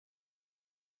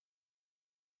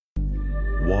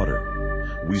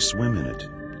Water. We swim in it,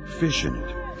 fish in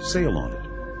it, sail on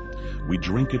it. We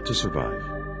drink it to survive.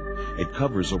 It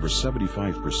covers over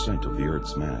 75% of the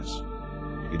Earth's mass.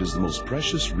 It is the most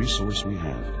precious resource we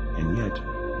have, and yet,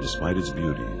 despite its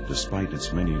beauty, despite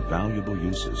its many valuable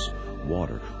uses,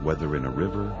 water, whether in a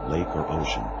river, lake, or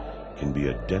ocean, can be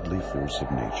a deadly force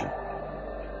of nature.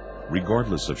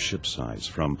 Regardless of ship size,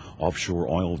 from offshore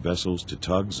oil vessels to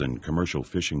tugs and commercial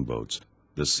fishing boats,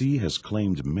 the sea has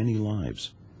claimed many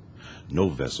lives. No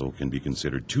vessel can be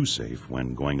considered too safe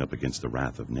when going up against the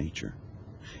wrath of nature.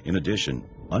 In addition,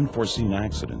 unforeseen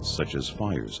accidents such as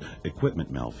fires,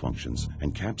 equipment malfunctions,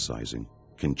 and capsizing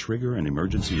can trigger an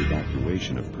emergency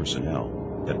evacuation of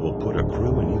personnel that will put a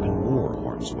crew in even more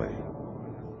harm's way.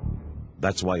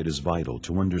 That's why it is vital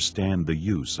to understand the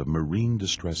use of marine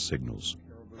distress signals,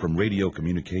 from radio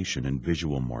communication and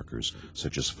visual markers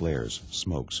such as flares,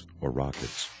 smokes, or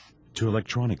rockets, to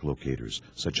electronic locators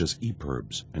such as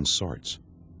EPIRBs and SARTs.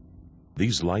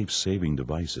 These life-saving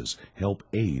devices help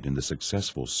aid in the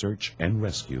successful search and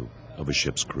rescue of a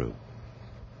ship's crew.